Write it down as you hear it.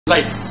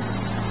light.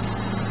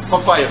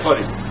 From fire,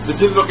 sorry. The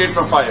jinns came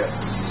from fire.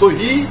 So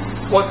he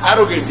was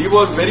arrogant. He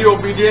was very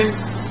obedient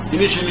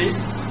initially.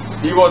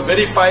 He was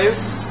very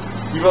pious.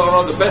 He was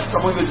one of the best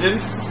among the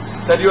jinns.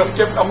 That he was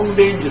kept among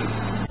the angels.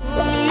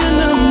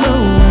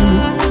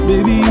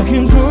 Baby, you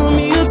can call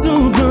me a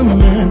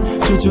Superman.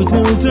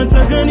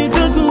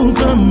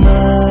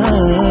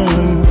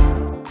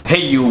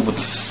 Hey yo,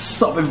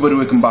 what's up everybody,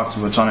 welcome back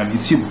to our channel.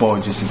 It's your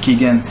boy Jesse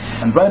again,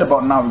 and right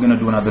about now we're gonna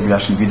do another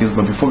reaction videos.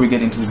 But before we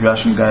get into the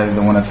reaction, guys,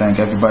 I want to thank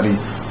everybody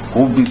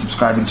who've been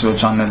subscribing to our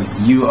channel.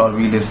 You are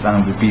realist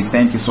and repeat,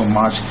 thank you so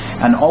much.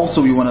 And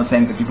also we want to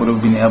thank the people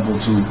who've been able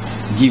to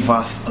give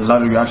us a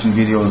lot of reaction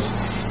videos.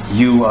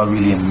 You are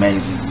really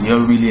amazing. You're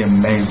really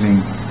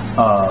amazing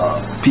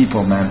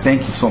people, man.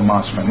 Thank you so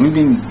much, man. We've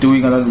been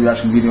doing a lot of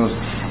reaction videos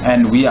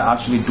and we are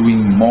actually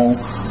doing more.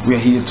 We're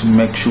here to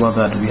make sure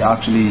that we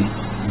actually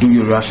do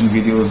your reaction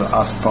videos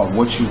as per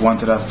what you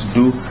wanted us to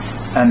do,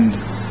 and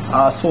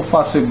so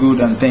far so good,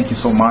 and thank you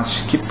so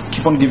much.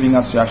 Keep on giving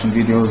us reaction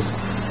videos.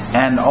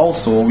 And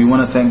also we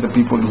want to thank the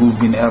people who've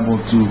been able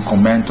to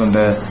comment on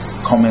the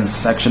comment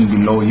section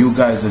below. You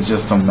guys are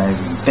just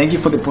amazing. Thank you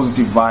for the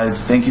positive vibes.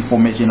 Thank you for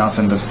making us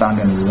understand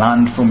and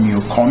learn from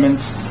your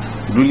comments.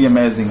 Really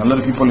amazing. A lot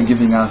of people are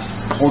giving us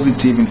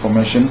positive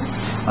information.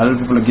 A lot of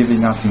people are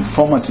giving us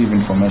informative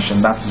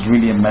information. That's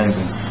really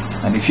amazing.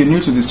 And if you're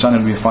new to this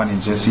channel, we're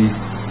Fanny&jessy.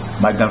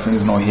 My girlfriend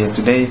is not here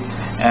today,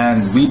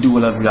 and we do a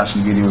lot of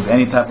reaction videos.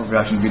 Any type of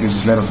reaction videos,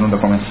 just let us know in the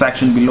comment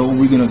section below.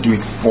 We're gonna do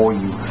it for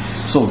you.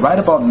 So right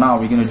about now,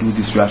 we're gonna do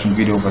this reaction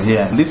video over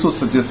here. And this was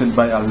suggested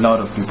by a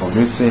lot of people.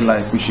 They say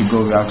like we should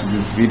go react to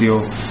this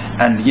video,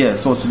 and yeah.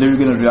 So today we're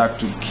gonna react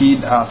to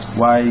Kid asked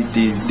why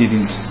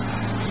didn't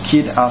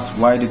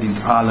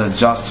Allah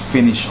just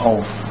finish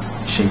off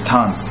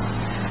Shaytaan.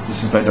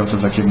 This is by Dr.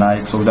 Zakir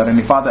Naik. So without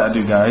any further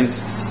ado,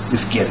 guys,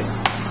 let's get it.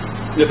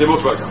 Yes, you're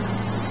most welcome.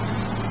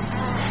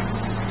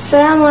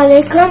 Assalamu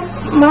alaikum.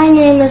 My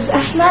name is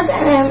Ahmad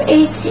and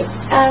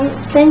I'm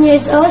 10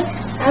 years old.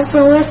 I'm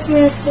from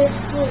Westminster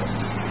School.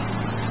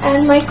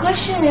 And my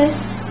question is,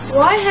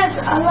 why has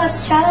Allah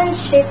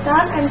challenged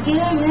Shaytaan and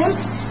given him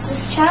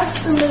this chance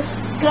to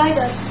misguide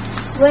us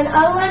when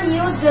Allah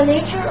knew the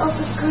nature of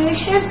His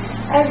creation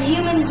as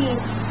human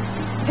beings,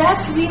 that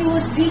we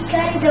would be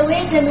carried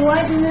away? Then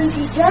why didn't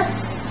He just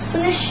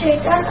finish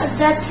Shaytaan at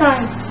that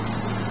time?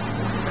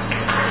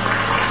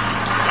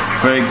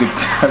 Very good.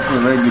 That's a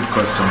very good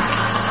question.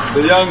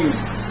 The young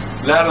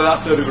lad has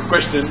asked a very good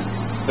question,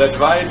 that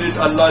why did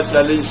Allah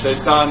challenge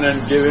Shaytaan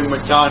and give him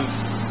a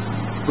chance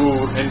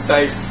to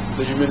entice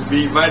the human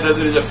being? Why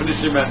doesn't He just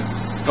finish him and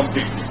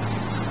completely?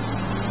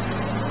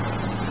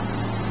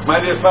 My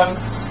dear son,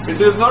 it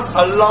is not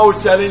Allah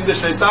who challenged the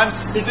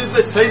Shaytaan, it is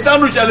the Shaytaan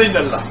who challenged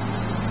Allah.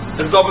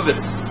 It's the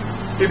opposite.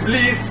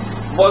 Iblis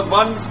was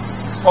one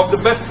of the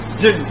best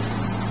jinns.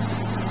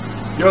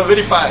 He was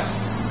very pious,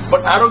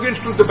 but arrogance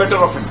took the better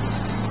of him.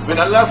 When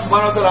Allah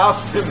subhanahu wa ta'ala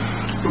asked him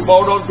to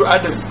bow down to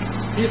Adam,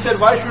 he said,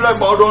 why should I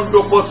bow down to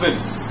a person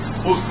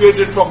who's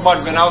created from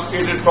mud when I was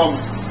created from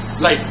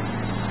light?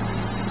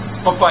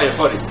 From fire,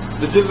 sorry.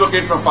 The jinns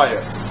came from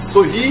fire.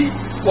 So he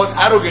was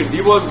arrogant. He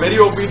was very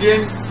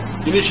obedient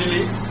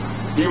initially.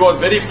 He was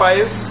very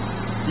pious.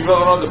 He was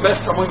one of the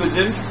best among the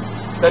jinns.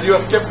 That he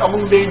was kept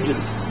among the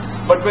angels.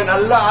 But when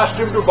Allah asked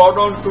him to bow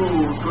down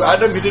to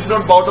Adam, he did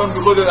not bow down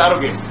because he was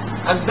arrogant.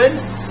 And then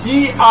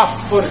he asked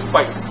for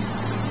respite.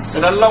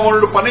 When Allah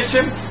wanted to punish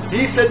him,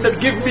 he said that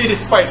give me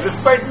respite.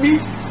 Respite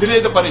means delay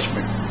the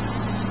punishment.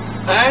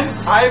 And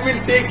I will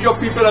take your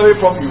people away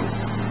from you.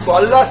 So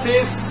Allah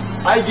says,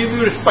 I give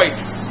you respite.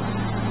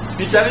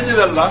 He challenges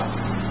Allah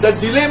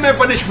that delay my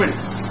punishment.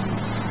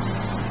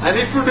 And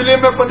if you delay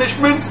my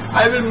punishment,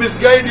 I will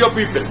misguide your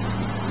people.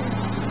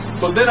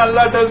 So then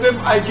Allah tells them,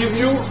 I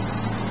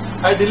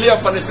delay your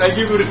punishment, I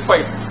give you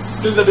respite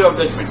till the day of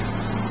judgment.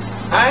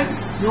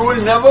 And you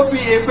will never be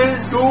able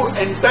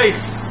to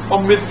entice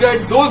or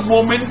misguide those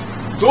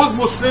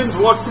Muslims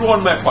who are true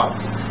on my path.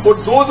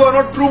 But those who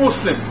are not true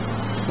Muslims,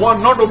 who are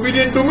not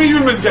obedient to me, you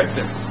will misguide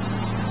them.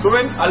 So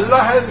when Allah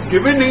has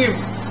given him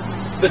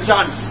the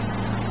chance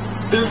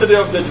till the day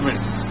of judgment,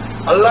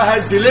 Allah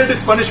had delayed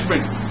his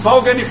punishment. So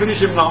how can he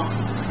finish him now?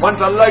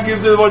 Once Allah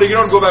gives his word, he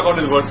cannot go back on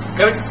his word.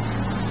 Correct?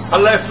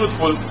 Allah is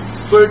truthful.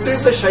 So it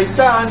is the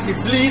Shaytaan,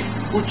 Iblis,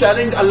 who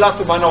challenged Allah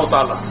subhanahu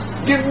wa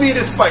ta'ala. Give me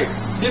respite.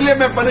 Delay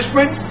my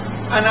punishment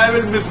and I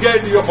will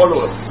misguide your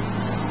followers.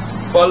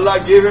 So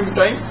Allah gave him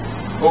time.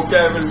 Okay,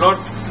 I will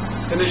not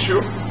finish you.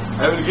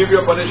 I will give you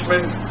a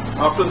punishment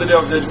after the day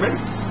of judgment.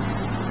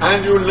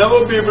 And you will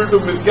never be able to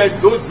misguide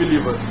those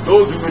believers,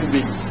 those human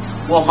beings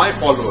who are my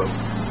followers.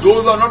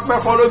 Those who are not my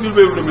followers, you will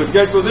be able to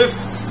misguide. So this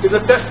is a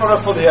test for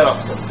us for the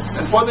hereafter.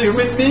 And for the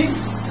human beings,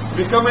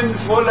 we come in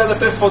this world as a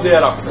test for the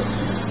hereafter.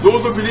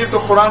 Those who believe the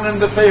Quran and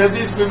the Sahih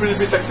Hadith, we will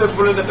be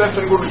successful in the test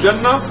and go to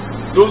Jannah.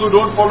 Those who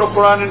don't follow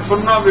Quran and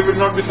Sunnah, we will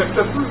not be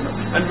successful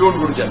and we won't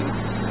go to Jannah.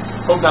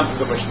 Hope that answers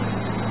the question.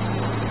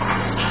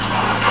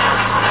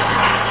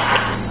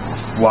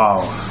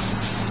 Wow.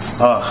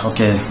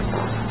 Okay.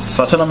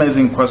 Such an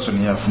amazing question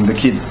here from the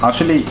kid.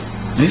 Actually,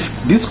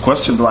 this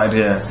question right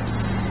here,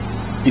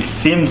 it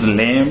seems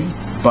lame,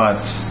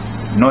 but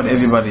not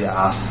everybody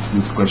asks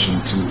this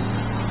question to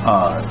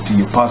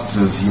your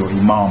pastors, your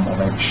imam, or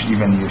maybe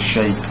even your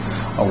sheikh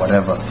or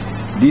whatever.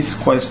 This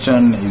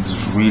question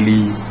is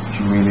really,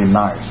 really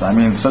nice. I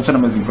mean, such an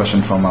amazing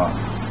question from a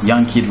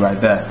young kid right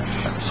there.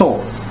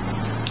 So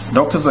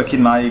Dr. Zakir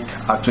Naik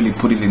actually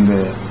put it in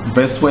the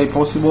best way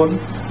possible.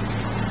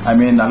 I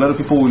mean, a lot of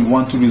people will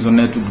want to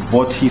resonate with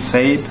what he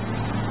said,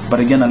 but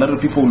again, a lot of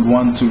people will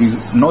want to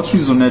not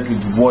resonate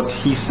with what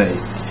he said.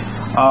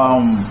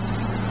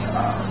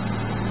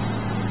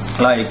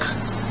 Like,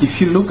 if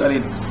you look at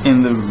it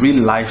in the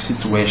real life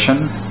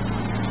situation,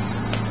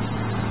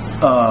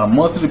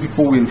 most of the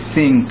people will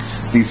think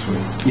this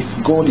way.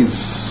 If God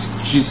is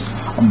just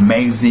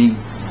amazing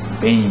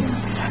being,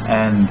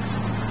 and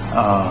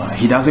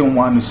he doesn't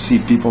want to see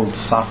people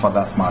suffer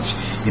that much,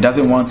 he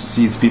doesn't want to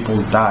see his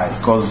people die,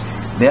 because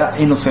there are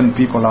innocent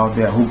people out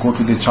there who go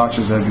to the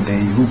churches every day,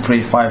 who pray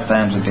 5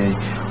 times a day,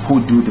 who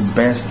do the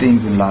best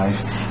things in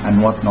life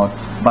and whatnot,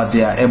 but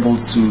they are able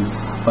to,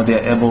 but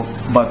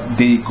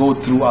they go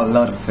through a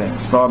lot of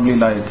things. Probably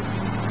like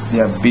they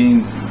are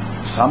being,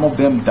 some of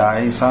them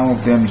die, some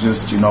of them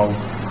just,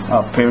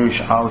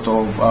 perish out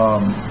of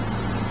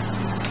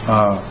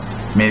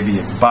maybe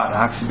a bad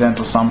accident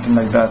or something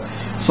like that.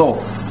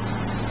 So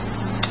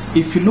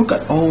if you look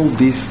at all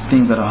these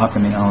things that are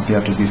happening out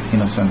there to these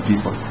innocent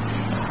people,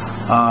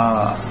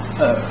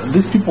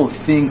 these people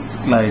think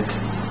like,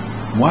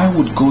 why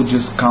would God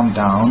just come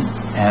down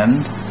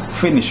and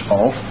finish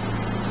off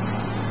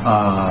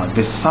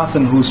the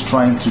Satan who's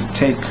trying to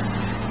take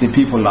the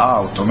people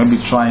out, or maybe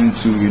trying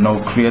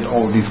to create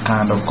all this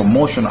kind of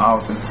commotion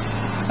out,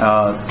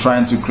 and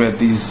trying to create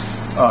these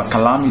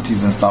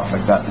calamities and stuff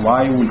like that?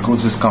 Why would God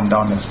just come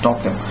down and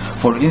stop them?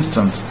 For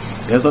instance,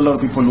 there's a lot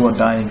of people who are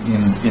dying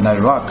in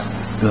Iraq.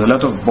 There's a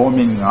lot of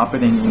bombing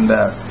happening in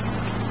there.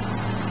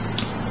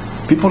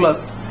 People are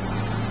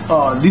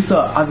these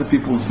are other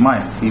people's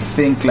mind. They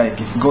think like,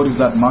 if God is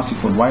that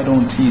merciful, why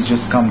don't he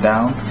just come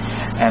down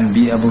and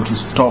be able to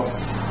stop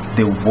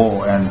the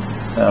war, and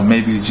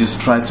maybe just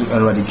try to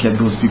eradicate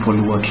those people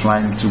who are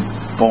trying to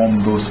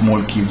bomb those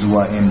small kids who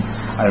are in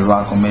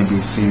Iraq or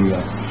maybe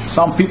Syria.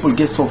 Some people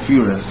get so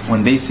furious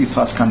when they see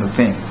such kind of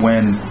things,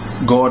 when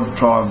God,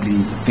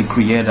 probably the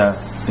creator,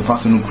 the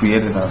person who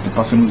created us, the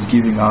person who's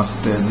giving us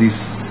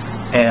this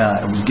air,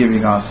 who's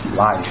giving us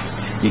life,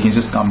 he can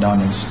just come down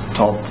and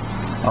stop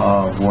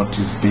what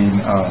is being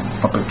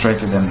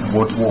perpetrated, and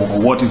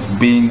what is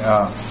being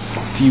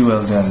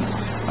fueled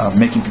and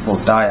making people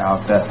die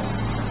out there.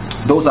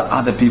 Those are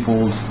other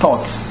people's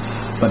thoughts.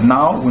 But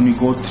now when we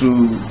go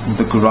through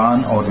the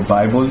Quran or the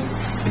Bible,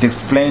 it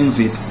explains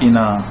it in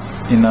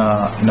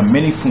a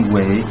meaningful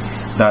way,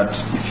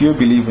 that if you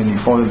believe and you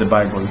follow the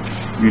Bible,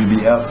 you'll be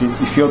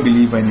if you're a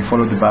believer and you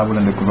follow the Bible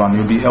and the Quran,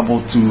 you'll be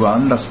able to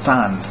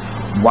understand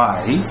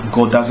why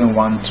God doesn't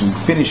want to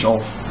finish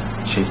off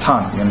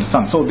Shaytaan. You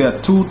understand? So there are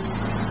two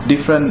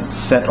different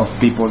set of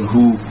people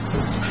who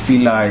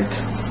feel like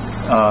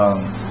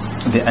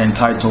they are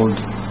entitled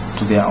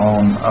to their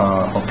own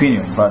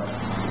opinion. But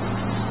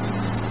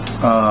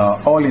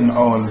all in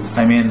all,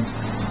 I mean,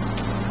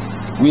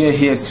 we are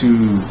here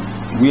to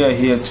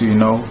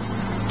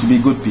to be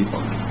good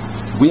people.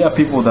 We are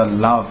people that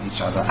love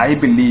each other. I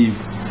believe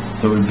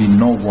there will be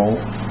no war,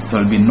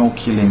 there will be no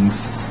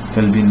killings,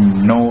 there will be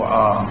no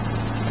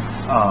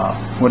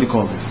what do you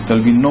call this? There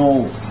will be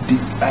no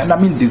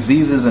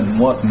diseases and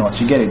whatnot.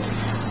 You get it?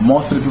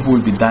 Most of the people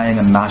will be dying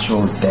a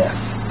natural death.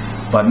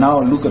 But now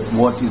look at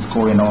what is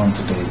going on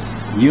today.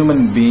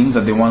 Human beings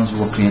are the ones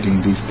who are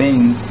creating these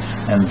things,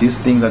 and these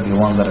things are the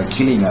ones that are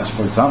killing us.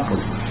 For example,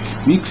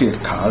 we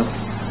create cars.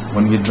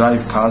 When we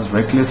drive cars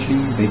recklessly,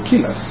 they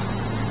kill us.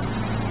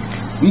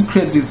 We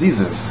create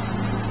diseases.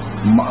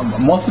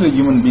 Most of the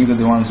human beings are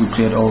the ones who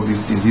create all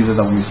these diseases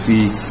that we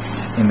see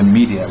in the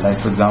media, like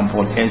for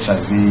example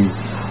HIV,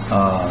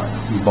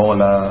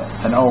 Ebola,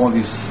 and all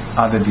these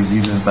other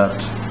diseases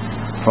that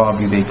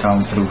probably they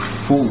come through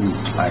food,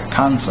 like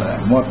cancer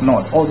and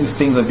whatnot. All these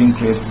things are being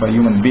created by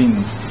human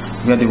beings.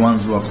 We are the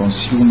ones who are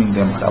consuming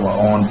them at our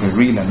own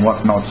peril and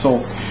whatnot.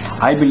 So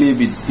I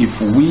believe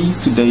if we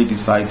today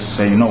decide to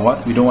say, you know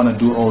what, we don't want to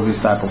do all these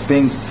type of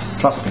things,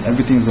 trust me,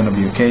 everything's going to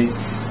be okay,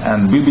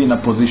 and we'll be in a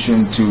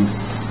position to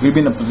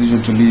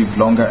live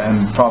longer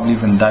and probably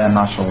even die a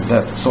natural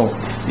death. So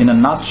in a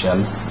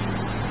nutshell,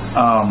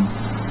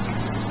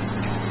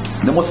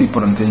 the most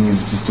important thing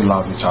is just to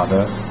love each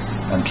other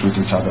and treat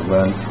each other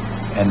well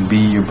and be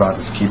your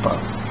brother's keeper.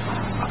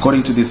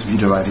 According to this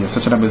video right here,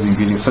 such an amazing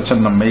video, such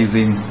an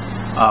amazing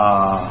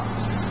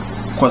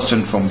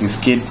question from this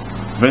kid.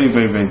 Very,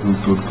 very, very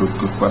good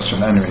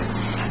question. Anyway,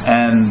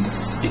 and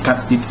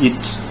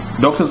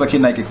Dr. Zakir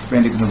Naik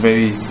explained it in a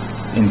very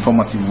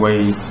informative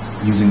way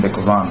using the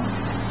Quran.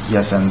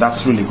 Yes, and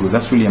that's really good.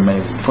 That's really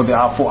amazing. For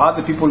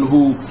other people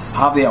who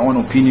have their own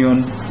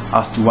opinion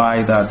as to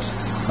why that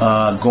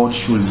God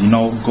should,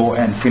 go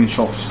and finish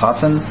off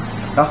Satan,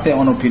 that's their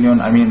own opinion.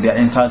 I mean, they're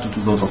entitled to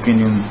those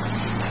opinions.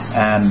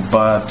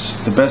 but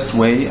the best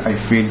way I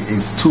feel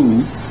is to,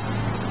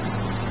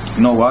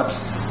 you know what,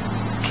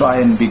 try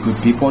and be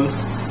good people,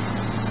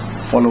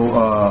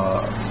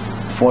 follow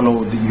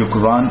your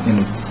Quran in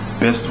the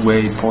best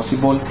way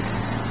possible,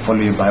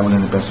 follow your Bible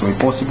in the best way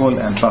possible,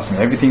 and trust me,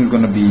 everything is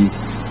going to be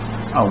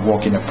a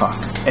walk in the park.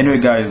 Anyway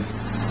guys,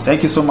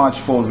 thank you so much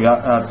for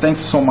thanks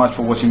so much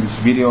for watching this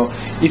video.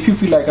 If you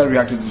feel like I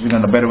reacted to this video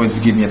in a better way,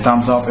 just give me a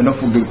thumbs up, and don't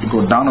forget to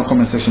go down in the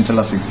comment section, tell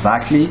us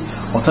exactly,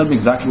 or tell me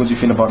exactly what you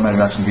feel about my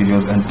reaction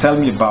videos, and tell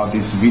me about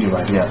this video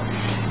right here.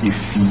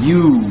 If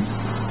you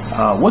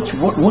what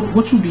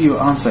would be your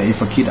answer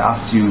if a kid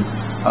asked you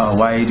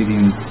why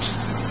didn't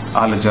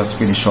Allah just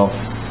finish off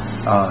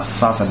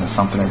Satan or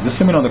something like that? Just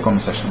let me know in the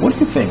comment section. What do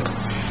you think?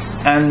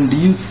 And do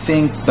you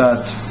think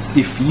that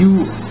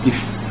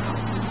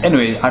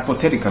anyway,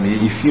 hypothetically,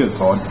 if you're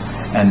God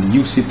and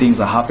you see things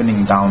are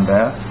happening down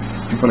there,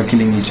 people are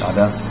killing each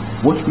other,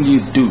 what will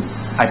you do?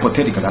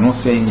 Hypothetically, I'm not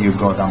saying you're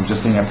God, I'm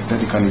just saying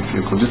hypothetically if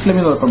you're God. Just let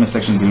me know in the comment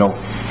section below,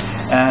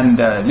 and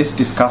let's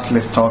discuss,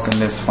 let's talk, and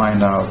let's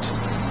find out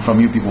from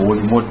you people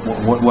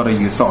what are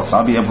your thoughts.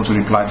 I'll be able to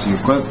reply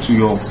to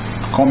your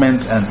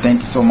comments, and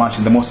thank you so much.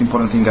 And the most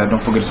important thing, guys,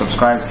 don't forget to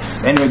subscribe.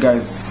 Anyway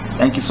guys,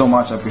 thank you so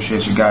much, I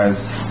appreciate you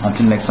guys.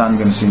 Until next time, I'm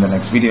going to see you in the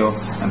next video,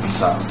 and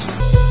peace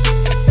out.